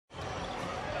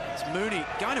It's Mooney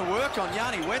going to work on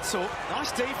Yanni Wetzel.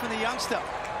 Nice D from the youngster.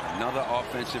 Another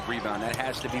offensive rebound. That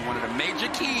has to be one of the major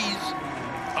keys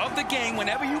of the game.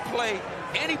 Whenever you play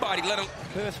anybody, let them.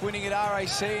 Perth winning at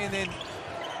RAC and then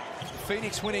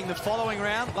Phoenix winning the following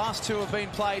round. Last two have been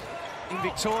played in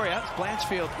Victoria.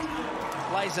 Blanchfield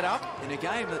lays it up in a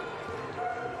game that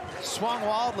swung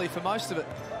wildly for most of it.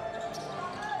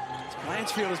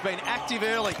 Blanchfield has been active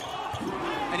early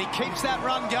and he keeps that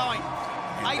run going.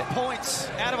 8 points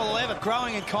out of 11,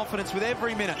 growing in confidence with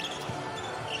every minute.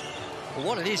 Well,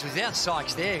 what it is, without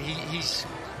Sykes there, he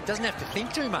doesn't have to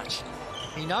think too much.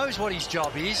 He knows what his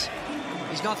job is.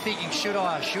 He's not thinking, should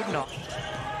I or should not.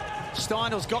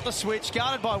 Steindel's got the switch,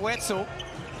 guarded by Wetzel.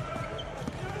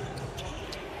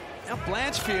 Now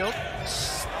Blanchfield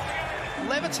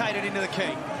levitated into the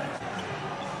key.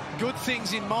 Good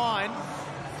things in mind.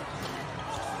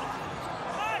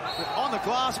 But on the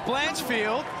glass,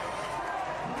 Blanchfield.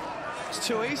 It's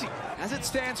too easy. As it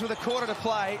stands with a quarter to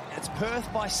play, it's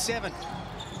Perth by 7.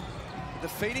 The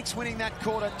Phoenix winning that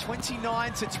quarter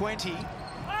 29-20.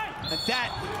 And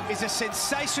that is a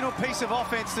sensational piece of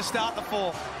offense to start the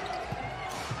fourth.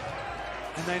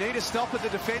 And they need to stop at the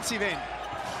defensive end.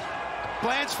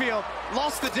 Blanchfield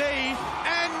lost the D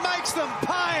and makes them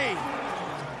pay.